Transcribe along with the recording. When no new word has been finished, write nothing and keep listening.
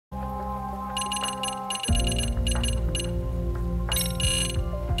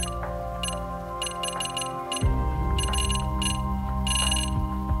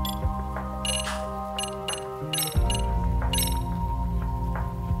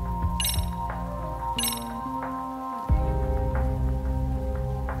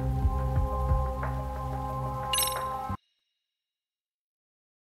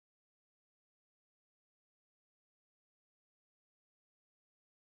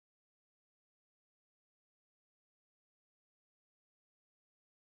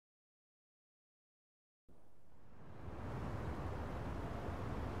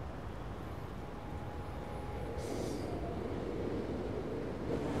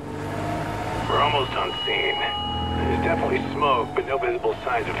almost on scene. There's definitely smoke, but no visible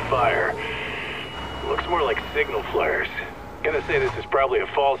signs of fire. Looks more like signal flares. Gonna say this is probably a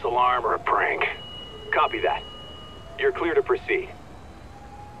false alarm or a prank. Copy that. You're clear to proceed.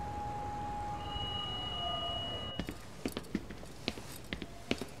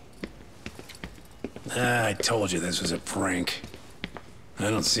 I told you this was a prank. I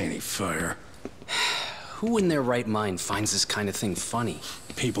don't see any fire. Who in their right mind finds this kind of thing funny?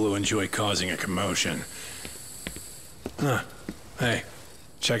 People who enjoy causing a commotion. Huh. Hey,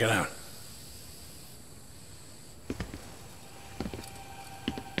 check it out.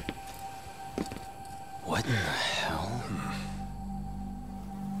 What in the hell?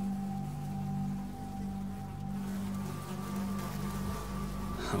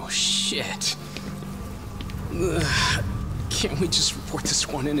 Oh, shit. Ugh. Can't we just report this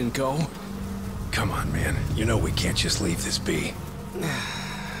one in and go? Come on, man. You know we can't just leave this be.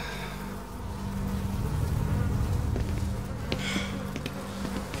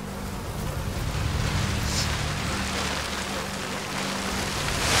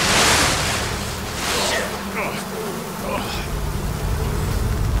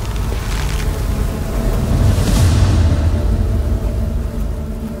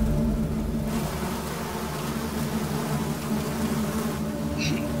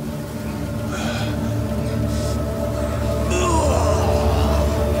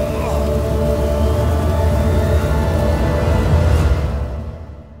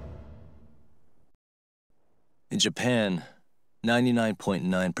 In Japan,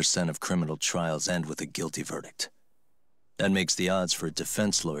 99.9% of criminal trials end with a guilty verdict. That makes the odds for a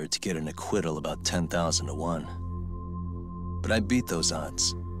defense lawyer to get an acquittal about 10,000 to 1. But I beat those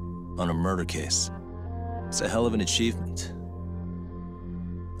odds on a murder case. It's a hell of an achievement.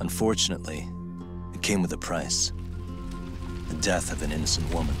 Unfortunately, it came with a price. The death of an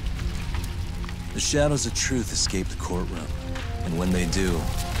innocent woman. The shadows of truth escape the courtroom, and when they do,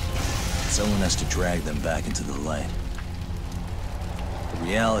 someone has to drag them back into the light. The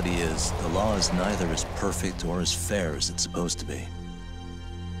reality is, the law is neither as perfect or as fair as it's supposed to be.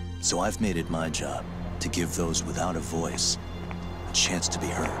 So I've made it my job to give those without a voice a chance to be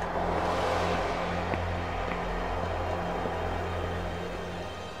heard.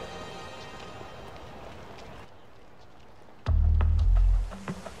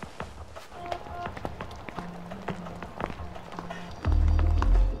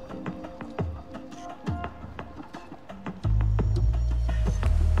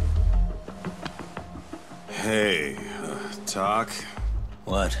 Hey, Doc?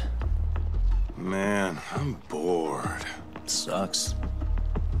 What? Man, I'm bored. Sucks.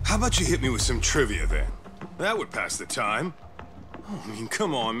 How about you hit me with some trivia then? That would pass the time. Oh, I mean,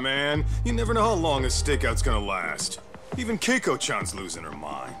 come on, man. You never know how long a stakeout's gonna last. Even Keiko-chan's losing her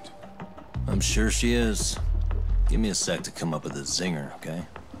mind. I'm sure she is. Give me a sec to come up with a zinger, okay?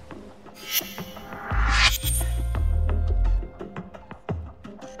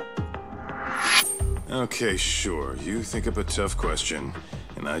 Okay, sure. You think up a tough question,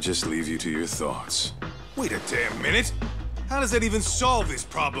 and I just leave you to your thoughts. Wait a damn minute! How does that even solve this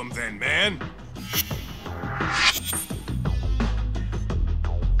problem then, man?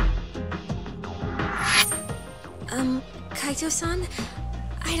 Kaito-san?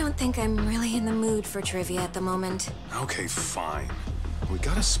 I don't think I'm really in the mood for trivia at the moment. Okay, fine. We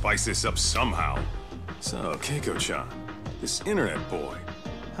gotta spice this up somehow. So, Keiko-chan, this internet boy,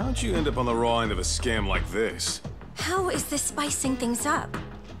 how'd you end up on the raw end of a scam like this? How is this spicing things up?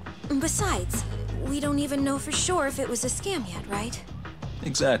 Besides, we don't even know for sure if it was a scam yet, right?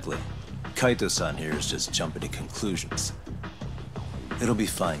 Exactly. Kaito-san here is just jumping to conclusions. It'll be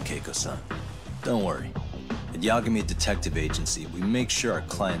fine, Keiko-san. Don't worry. At Yagami Detective Agency, we make sure our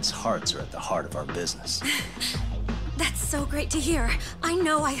clients' hearts are at the heart of our business. That's so great to hear. I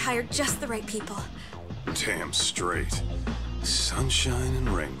know I hired just the right people. Damn straight. Sunshine and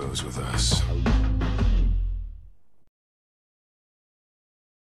rainbows with us.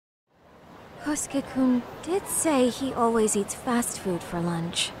 Kosuke-kun did say he always eats fast food for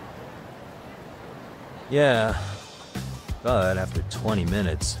lunch. Yeah, but after 20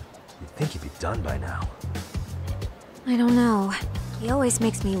 minutes, you'd think he'd be done by now. I don't know. He always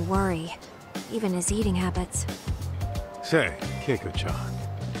makes me worry, even his eating habits. Say, Keiko-chan,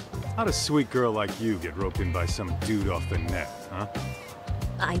 how'd a sweet girl like you get roped in by some dude off the net, huh?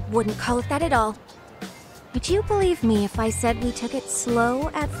 I wouldn't call it that at all. Would you believe me if I said we took it slow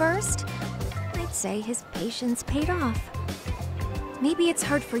at first? I'd say his patience paid off. Maybe it's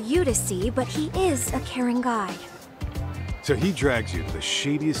hard for you to see, but he is a caring guy. So he drags you to the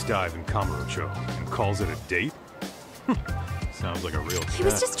shadiest dive in Kamurocho and calls it a date? Sounds like a real He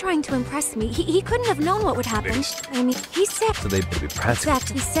was just trying to impress me. He couldn't have known what would happen. I mean, he said... So they better be practical.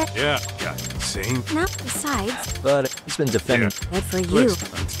 Exactly, he said... Yeah, got it. See? Now, besides... But he's been defending... Good for you.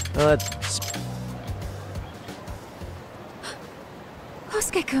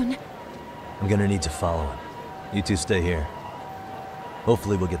 Kosuke-kun. I'm gonna need to follow him. You two stay here.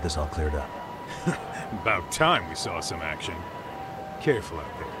 Hopefully we'll get this all cleared up. About time we saw some action. Careful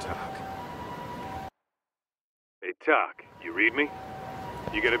out there, Talk. Hey, Talk, you read me?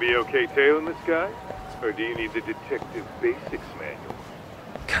 You gonna be okay tailing this guy? Or do you need the Detective Basics manual?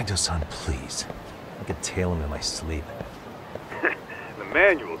 Kaito-san, please. I could tail him in my sleep. The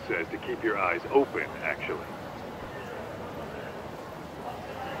manual says to keep your eyes open, actually.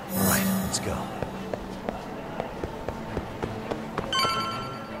 All right, let's go.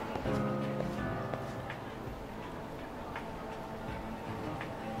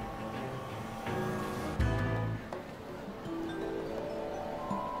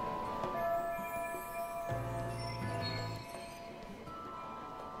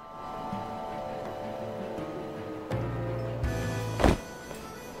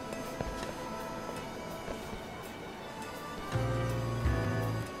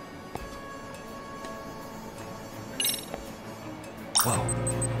 Whoa.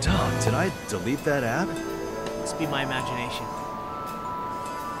 Dog, did I delete that app? Must be my imagination.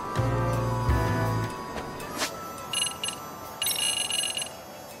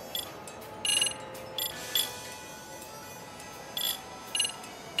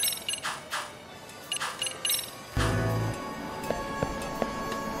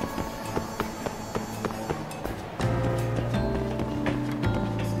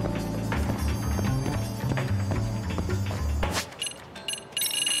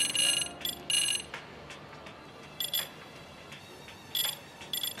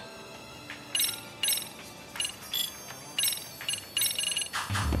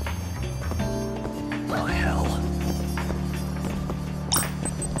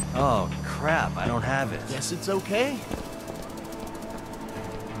 Oh, crap, I don't have it. Guess it's okay.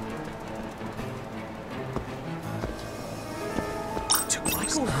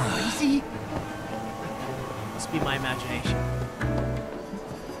 Michael, crazy? Must be my imagination.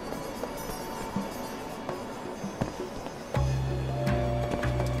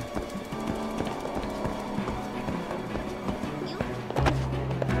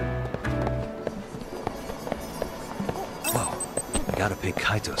 Gotta pay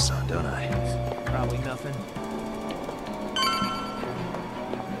Kaito-san, don't I? Probably nothing.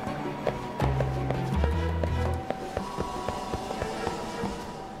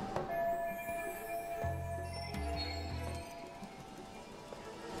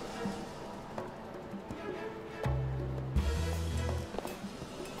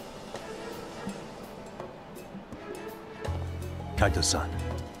 Kaito-san.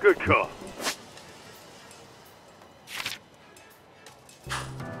 Good call.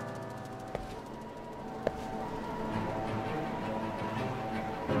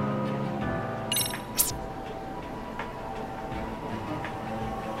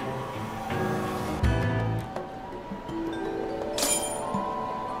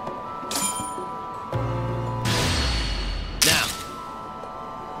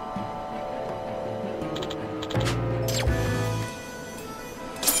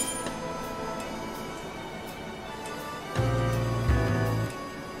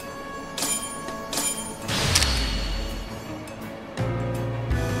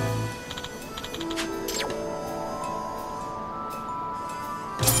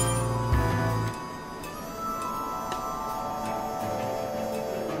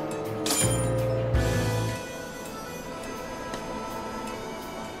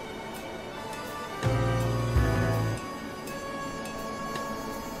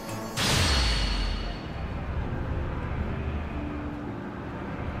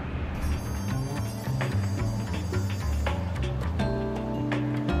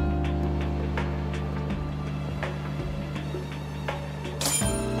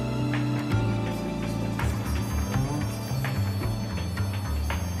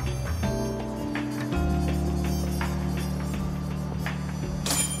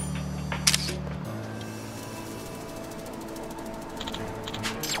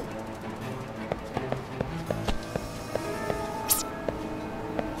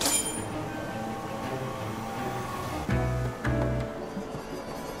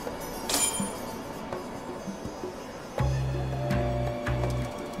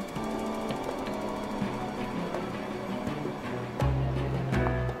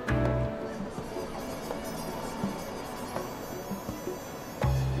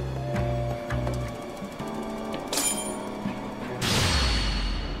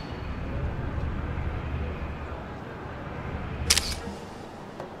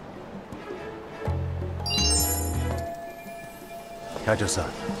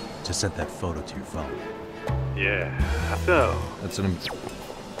 Kaito-san, just sent that photo to your phone. Yeah, so... That's what I'm...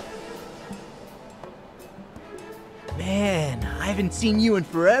 Man, I haven't seen you in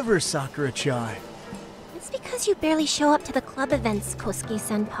forever, Sakura-chan. It's because you barely show up to the club events,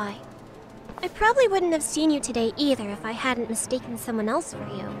 Kosuke-senpai. I probably wouldn't have seen you today either if I hadn't mistaken someone else for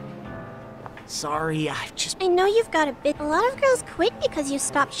you. Sorry, I know you've got a lot of girls quit because you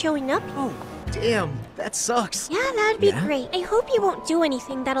stopped showing up. Oh, damn, that sucks. Yeah, that'd be great. I hope you won't do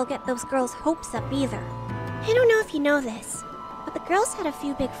anything that'll get those girls' hopes up either. I don't know if you know this, but the girls had a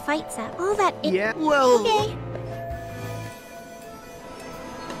few big fights at all that Yeah, well... Okay.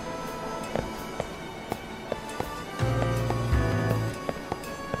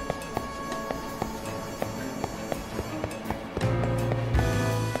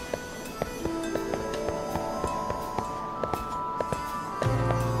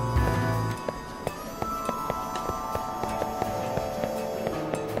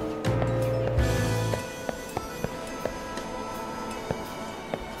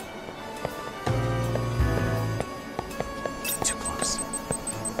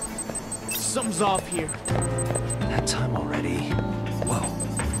 Something's off here. That time already? Whoa.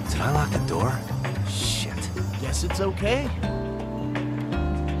 Did I lock the door? Shit. Guess it's okay.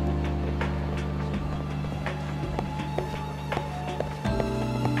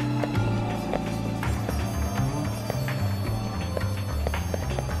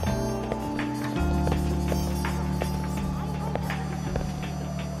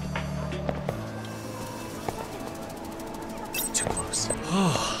 Too close.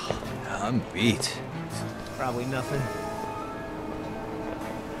 I'm beat. Probably nothing.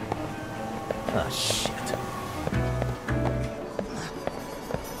 Ah, shit.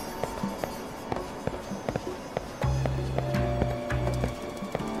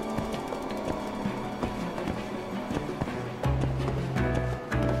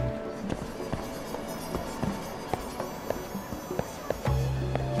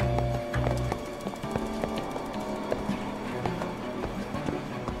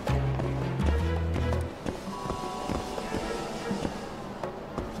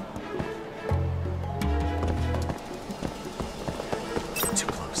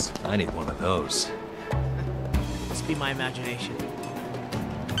 I need one of those. Must be my imagination.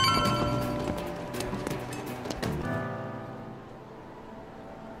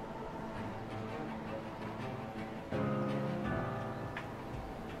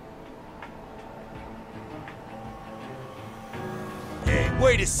 Hey,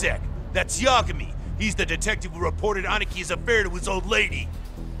 wait a sec. That's Yagami. He's the detective who reported Aniki's affair to his old lady.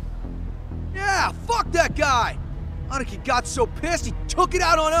 Yeah, fuck that guy! Aniki got so pissed he took it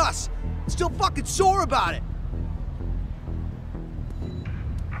out on us! Still fucking sore about it!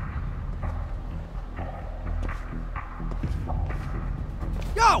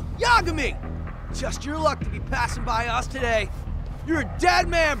 Yo, Yagami! Just your luck to be passing by us today. You're a dead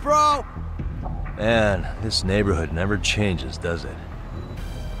man, bro! Man, this neighborhood never changes, does it?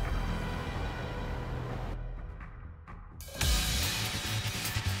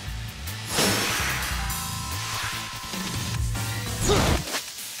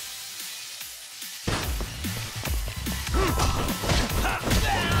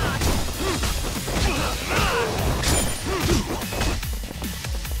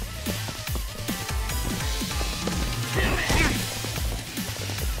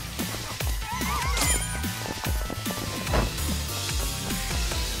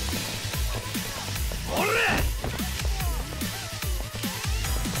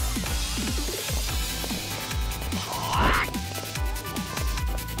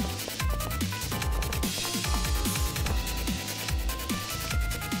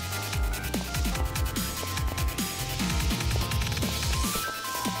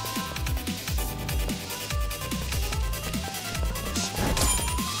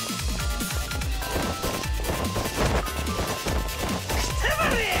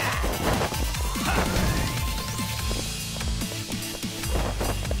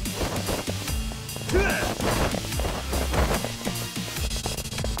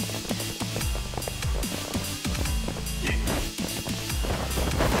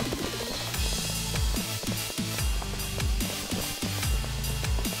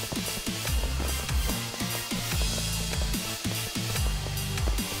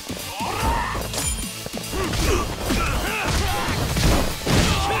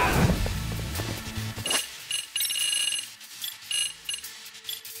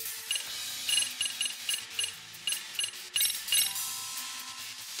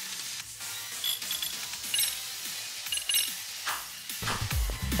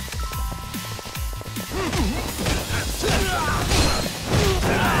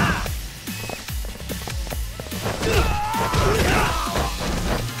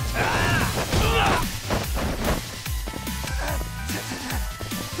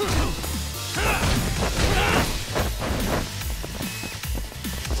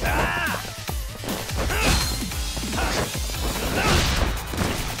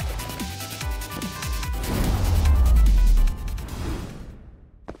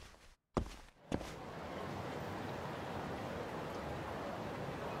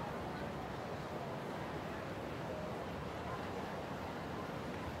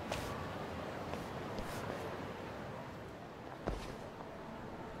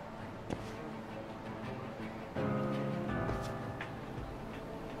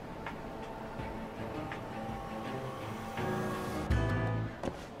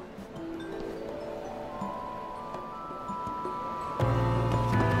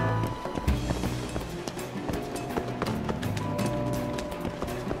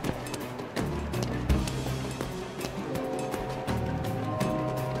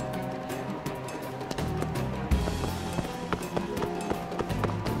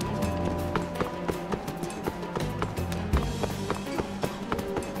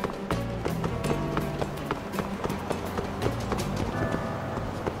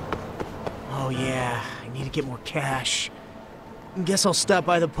 yeah, I need to get more cash. Guess I'll stop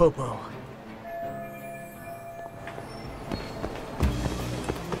by the Popo.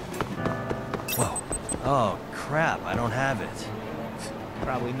 Whoa. Oh, crap, I don't have it.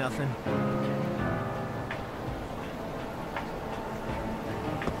 Probably nothing.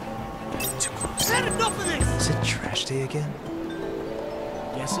 Too close. Had enough of this! Is it trash day again?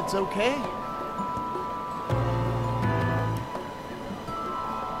 Guess it's okay.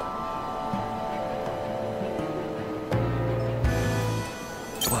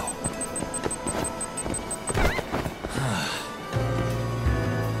 Whoa.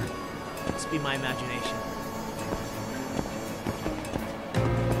 Must be my imagination.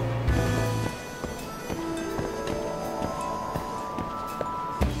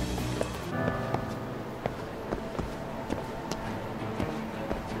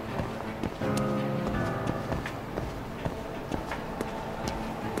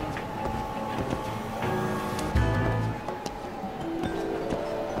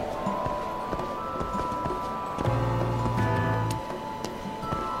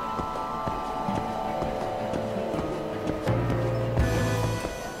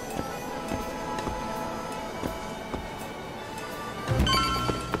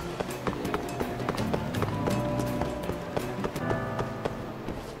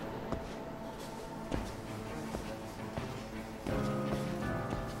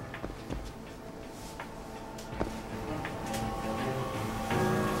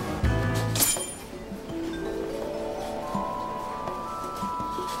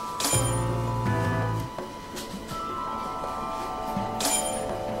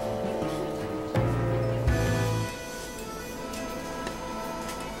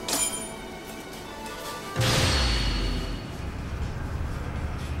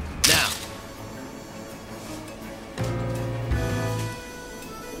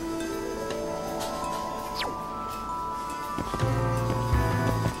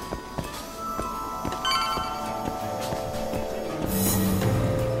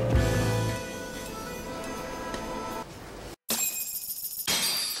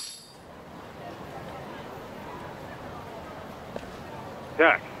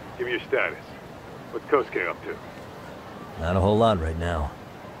 Tak, give me your status. What's Kosuke up to? Not a whole lot right now.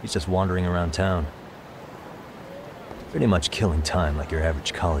 He's just wandering around town. Pretty much killing time like your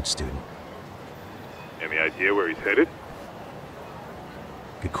average college student. Any idea where he's headed?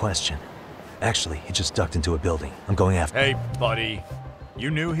 Good question. Actually, he just ducked into a building. I'm going after him. Hey, buddy. You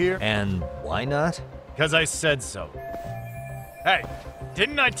new here? And why not? Because I said so. Hey,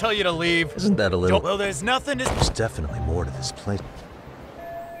 didn't I tell you to leave? Isn't that a little... Well, there's nothing to... There's definitely more to this place.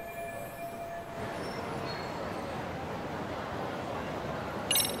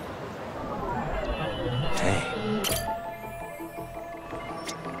 Hey.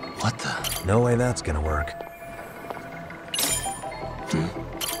 What the? No way that's gonna work.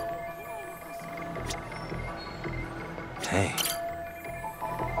 Hey.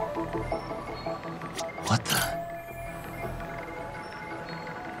 What the?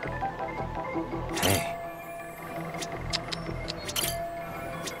 Hey.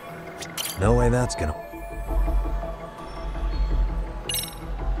 No way that's gonna...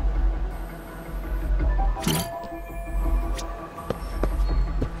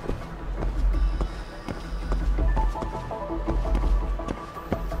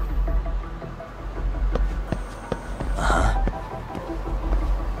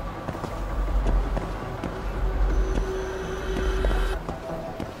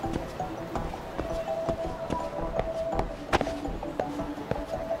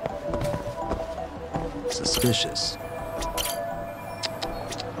 Suspicious.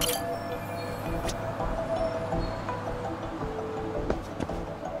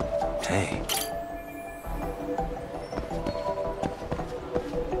 Hey.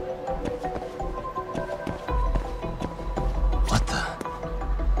 What the?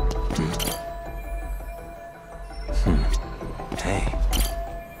 Hey.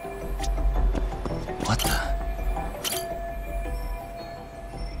 What the?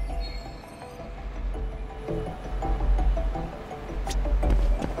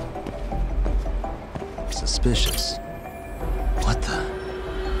 Suspicious. What the?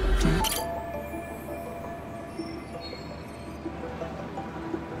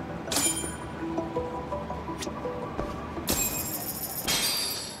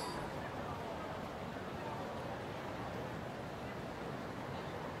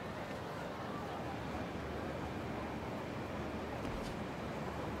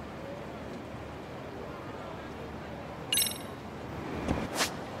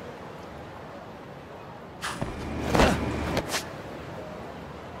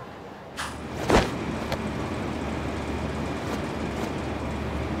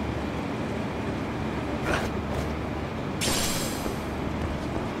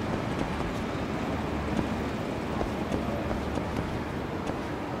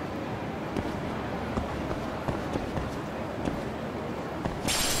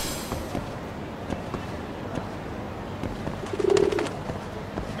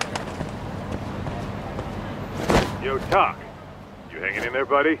 Doc, you hanging in there,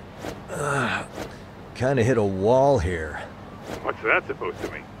 buddy? Kinda hit a wall here. What's that supposed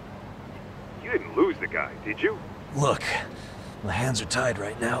to mean? You didn't lose the guy, did you? Look, my hands are tied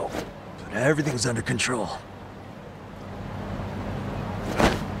right now, but everything's under control.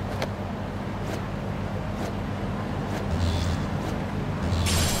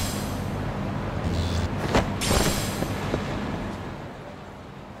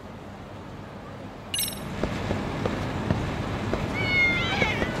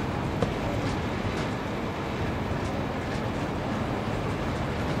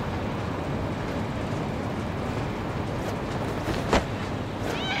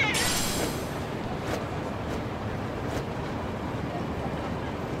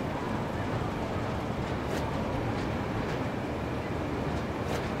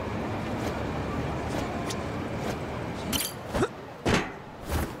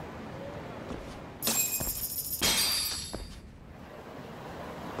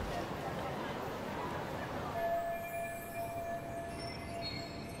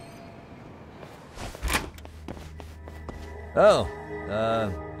 Oh,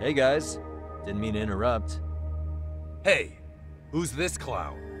 hey guys. Didn't mean to interrupt. Hey, who's this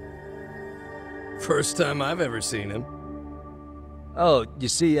clown? First time I've ever seen him. Oh, you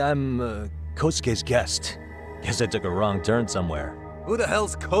see, I'm, Kosuke's guest. Guess I took a wrong turn somewhere. Who the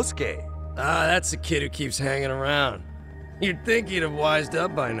hell's Kosuke? Ah, that's the kid who keeps hanging around. You'd think he'd have wised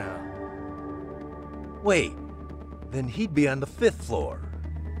up by now. Wait, then he'd be on the 5th floor.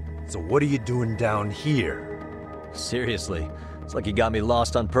 So what are you doing down here? Seriously, it's like you got me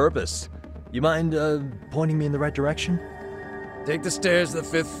lost on purpose. You mind, pointing me in the right direction? Take the stairs to the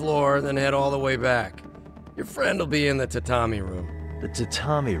 5th floor, then head all the way back. Your friend will be in the tatami room. The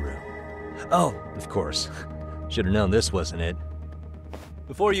tatami room? Oh, of course. Should have known this wasn't it.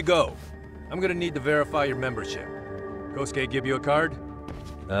 Before you go, I'm gonna need to verify your membership. Kosuke give you a card?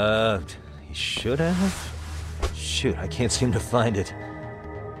 He should have? Shoot, I can't seem to find it.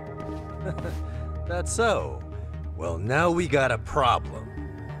 That's so. Well, now we got a problem.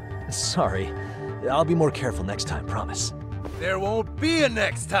 Sorry. I'll be more careful next time, promise. There won't be a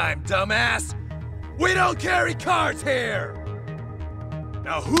next time, dumbass! We don't carry cards here!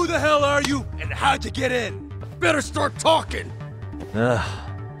 Now who the hell are you, and how'd you get in? Better start talking!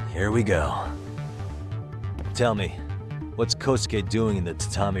 Here we go. Tell me, what's Kosuke doing in the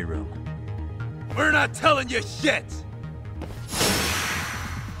tatami room? We're not telling you shit!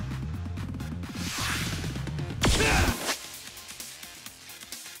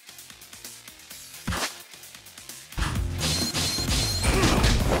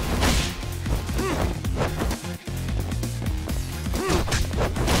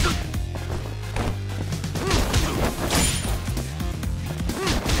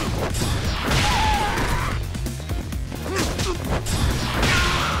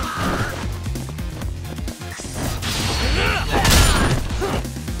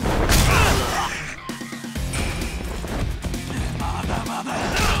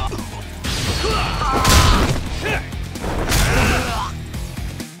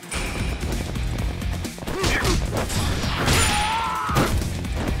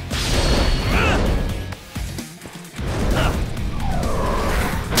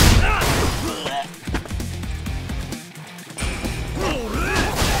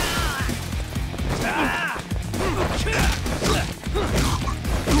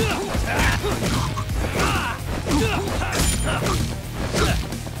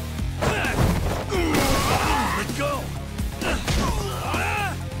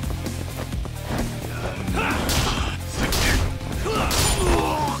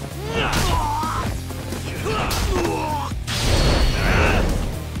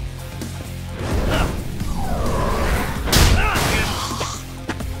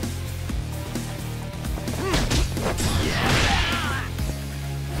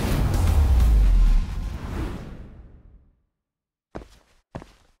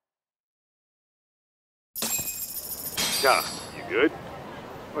 Doc, you good?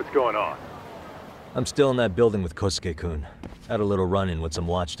 What's going on? I'm still in that building with Kosuke-kun. Had a little run-in with some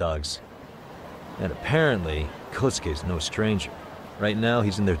watchdogs. And apparently, Kosuke's no stranger. Right now,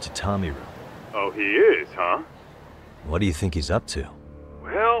 he's in their tatami room. Oh, he is, huh? What do you think he's up to?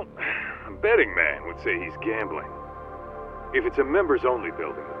 Well, a betting man would say he's gambling. If it's a members-only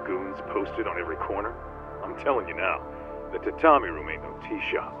building with goons posted on every corner, I'm telling you now, the tatami room ain't no tea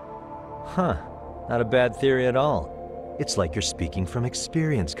shop. Huh. Not a bad theory at all. It's like you're speaking from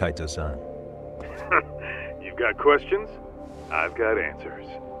experience, Kaito-san. You've got questions? I've got answers.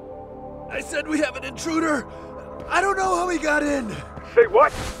 I said we have an intruder! I don't know how he got in! Say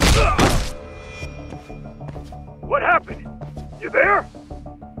what? What happened? You there?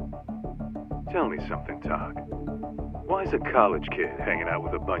 Tell me something, Todd. Why is a college kid hanging out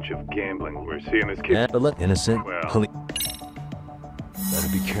with a bunch of gambling? We're seeing this kid... Yeah, but look, innocent Well... police. Better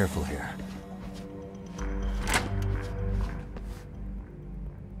be careful here.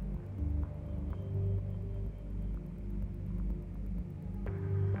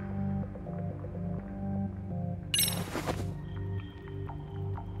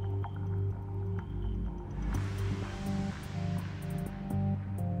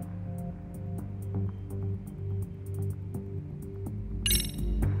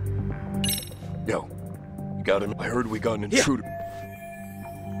 Yo, you got an... I heard we got an intruder.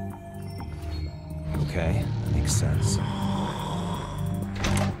 Okay, makes sense.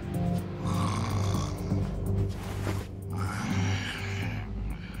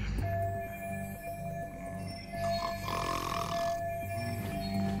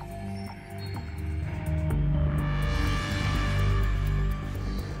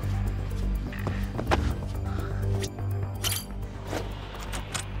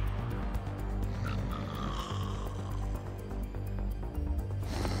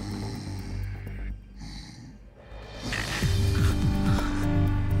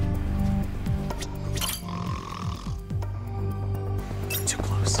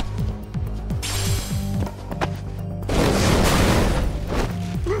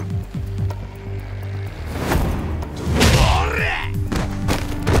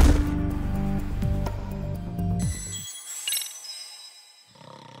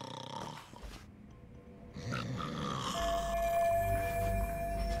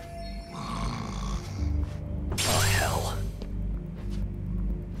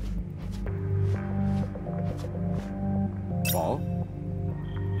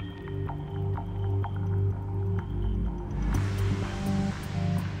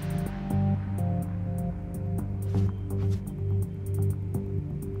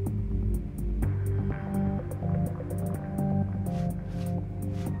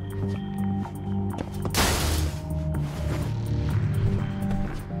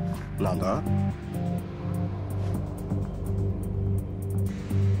 Nanda?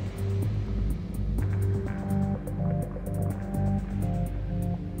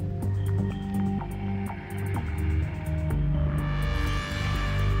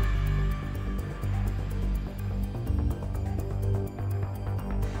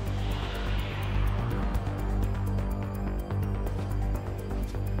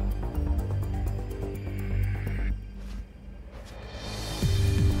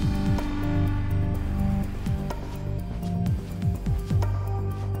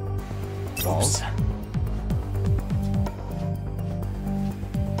 Oops.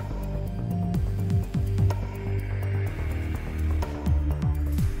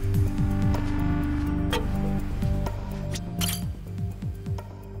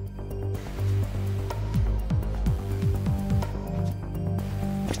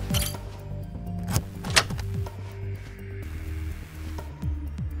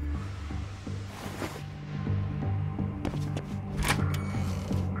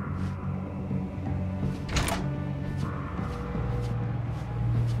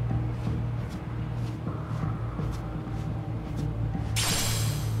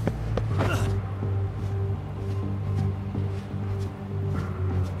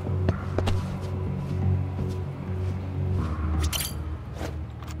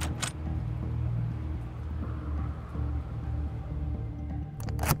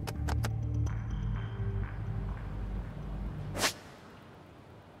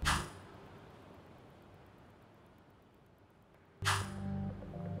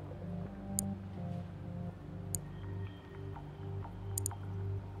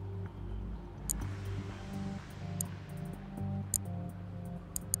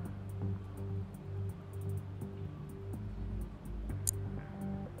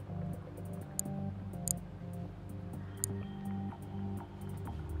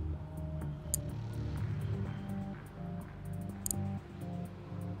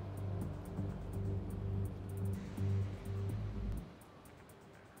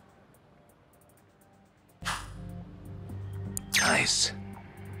 Nice.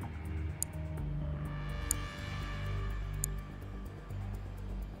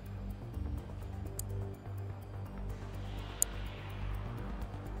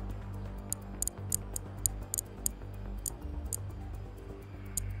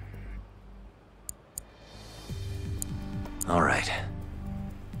 All right.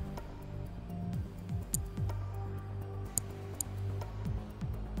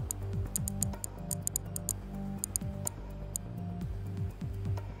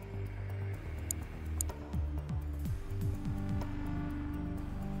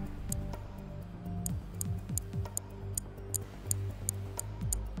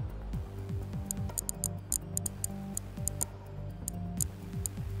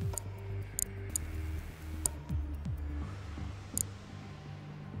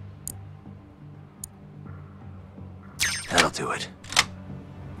 do it.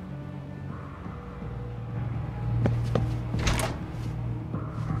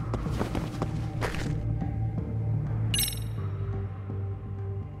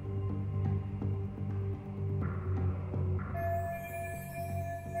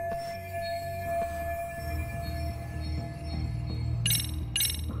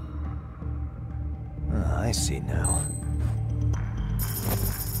 I see now.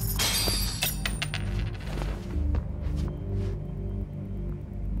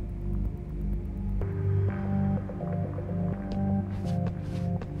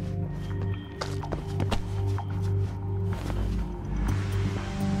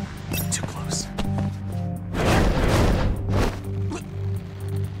 Too close.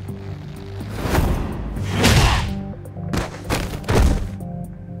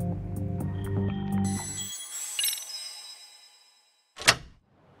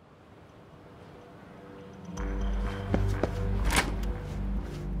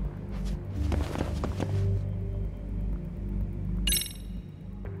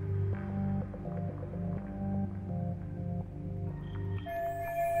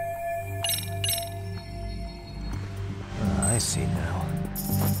 I see now.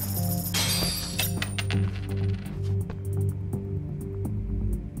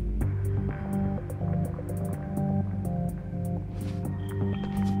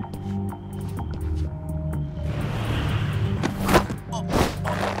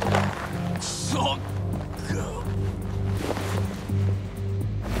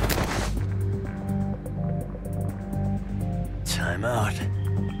 Time out.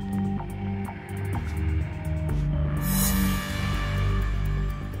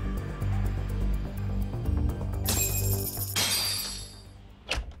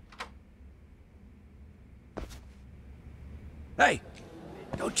 Hey,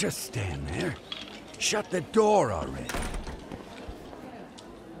 don't just stand there. Shut the door already.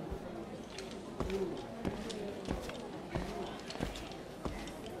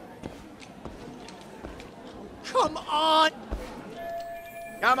 Come on!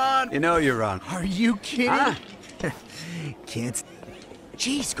 Come on! You know you're on. Are you kidding? Huh? Can't...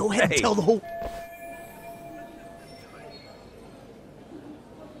 Jeez, go ahead and Hey. tell the whole...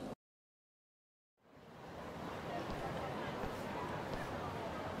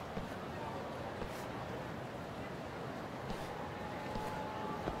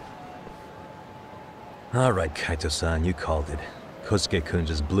 All right, Kaito-san, you called it. Kosuke-kun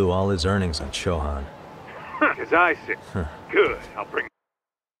just blew all his earnings on Shohan. As I said. Good. I'll bring...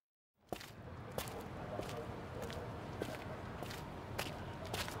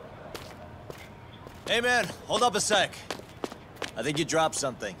 Hey man, hold up a sec. I think you dropped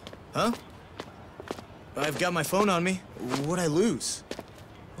something. Huh? I've got my phone on me. What'd I lose?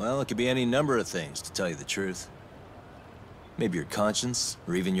 Well, it could be any number of things, to tell you the truth. Maybe your conscience,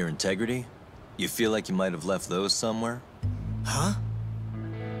 or even your integrity. You feel like you might have left those somewhere? Huh?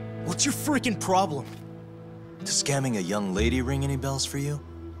 What's your freaking problem? Does scamming a young lady ring any bells for you?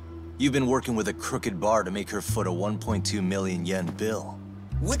 You've been working with a crooked bar to make her foot a 1.2 million yen bill.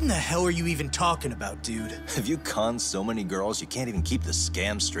 What in the hell are you even talking about, dude? Have you conned so many girls you can't even keep the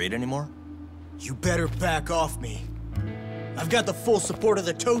scam straight anymore? You better back off me. I've got the full support of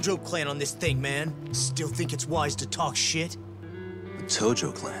the Tojo clan on this thing, man. Still think it's wise to talk shit? The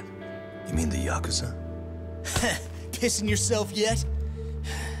Tojo clan? You mean the Yakuza? Pissing yourself yet?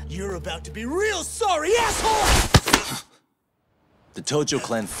 You're about to be real sorry, asshole! The Tojo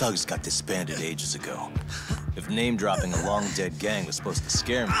clan thugs got disbanded ages ago. If name-dropping a long-dead gang was supposed to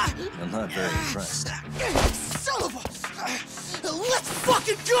scare me, I'm not very impressed. Son of a... Let's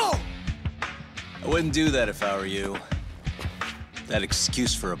fucking go! I wouldn't do that if I were you. That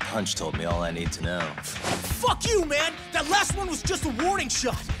excuse for a punch told me all I need to know. Fuck you, man! That last one was just a warning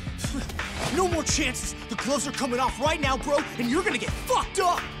shot! No more chances! The gloves are coming off right now, bro, and you're gonna get fucked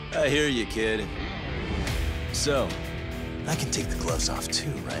up! I hear you, kid. So, I can take the gloves off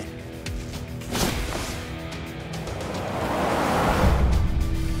too, right?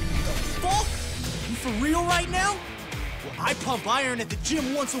 Fuck? You for real right now? Well, I pump iron at the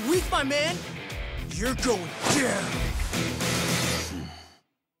gym once a week, my man. You're going down.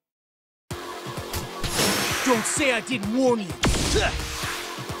 Don't say I didn't warn you.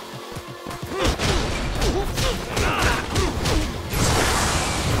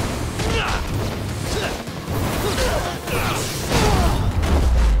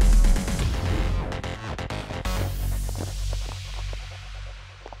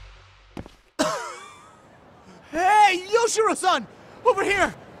 Hey, Yoshiro-san! Over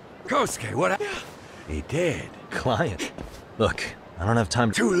here! Kosuke, what? He did. Client. Look, I don't have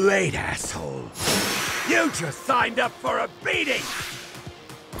time to... Too late, asshole. You just signed up for a beating!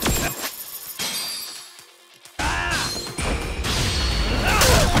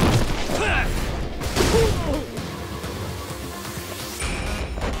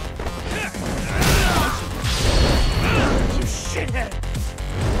 You shithead!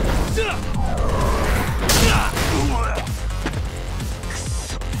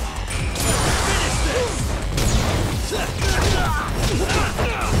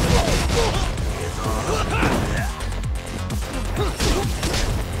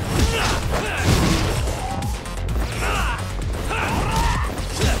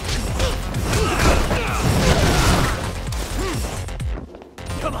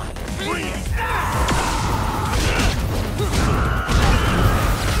 Come on, bring it!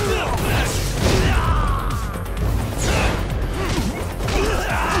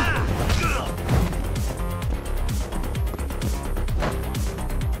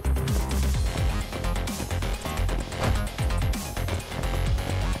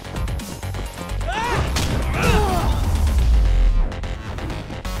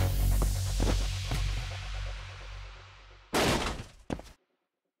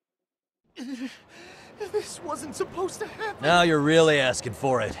 This wasn't supposed to happen. Now you're really asking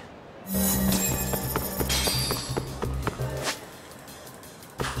for it.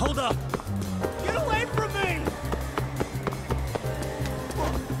 Hold up! Get away from me!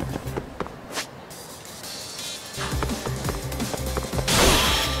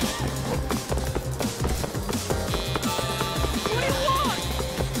 What do you want?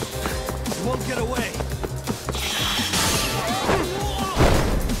 You won't get away.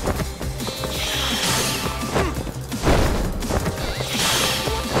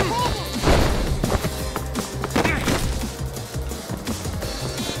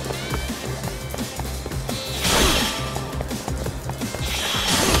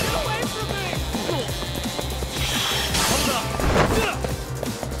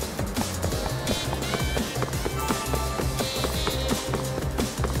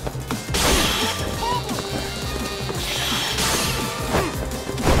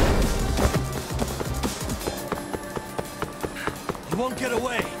 Won't get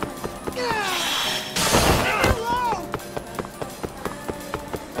away.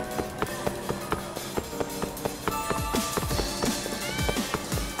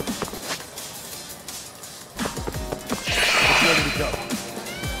 Ready to go.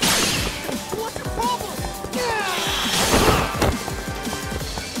 What's your problem?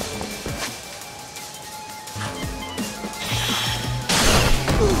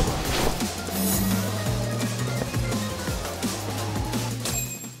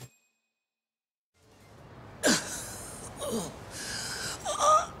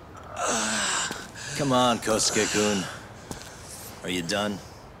 Come on, Kosuke-kun. Are you done?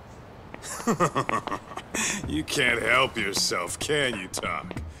 You can't help yourself, can you,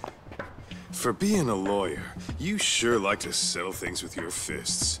 Tak? For being a lawyer, you sure like to settle things with your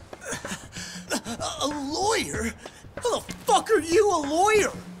fists. A lawyer? How the fuck are you a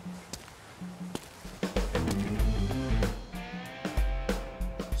lawyer?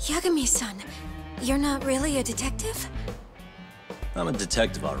 Yagami-san, you're not really a detective? I'm a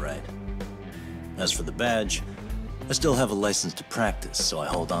detective, all right. As for the badge, I still have a license to practice, so I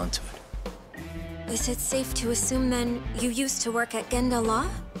hold on to it. Is it safe to assume, then, you used to work at Genda Law?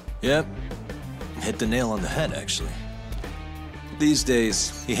 Yep. Hit the nail on the head, actually. These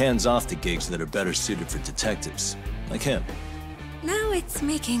days, he hands off to gigs that are better suited for detectives, like him. Now it's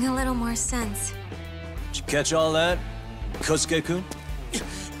making a little more sense. Did you catch all that, Kosuke-kun?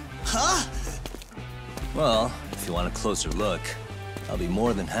 Huh? Well, if you want a closer look, I'll be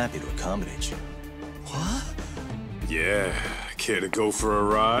more than happy to accommodate you. What? Yeah, care to go for a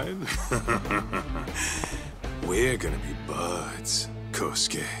ride? We're gonna be buds,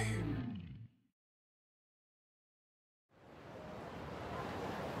 Kosuke.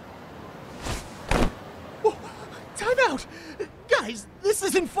 Whoa, time out! Guys, this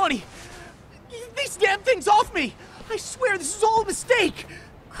isn't funny! These damn things off me! I swear this is all a mistake!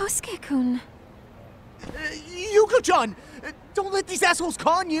 Kosuke-kun. Yuko-chan! Don't let these assholes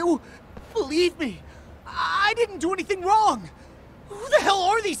con you! Believe me, I didn't do anything wrong! Who the hell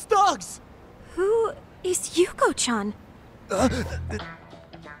are these thugs? Who is Yuko-chan?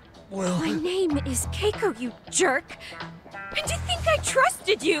 Well... My name is Keiko, you jerk! And to think I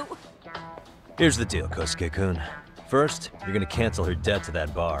trusted you! Here's the deal, Kosuke-kun. First, you're gonna cancel her debt to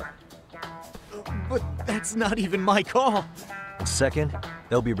that bar. But that's not even my call. And second,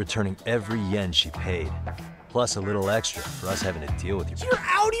 they'll be returning every yen she paid. Plus a little extra for us having to deal with you. You're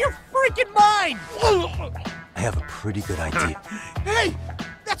out of your freaking mind! I have a pretty good idea. Hey!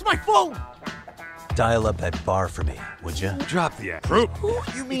 That's my phone! Dial up that bar for me, would you? Drop the act. Proof.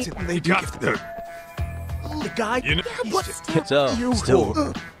 You mean They got the... the guy? You know, But So,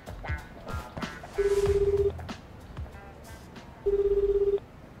 still...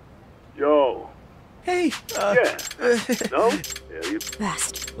 Yo. Hey, Yeah. No? Yeah, you...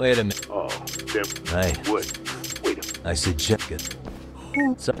 Best. Wait a minute. Oh, damn. Right. What? Wait a... I said check it.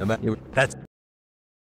 Something about you. That's...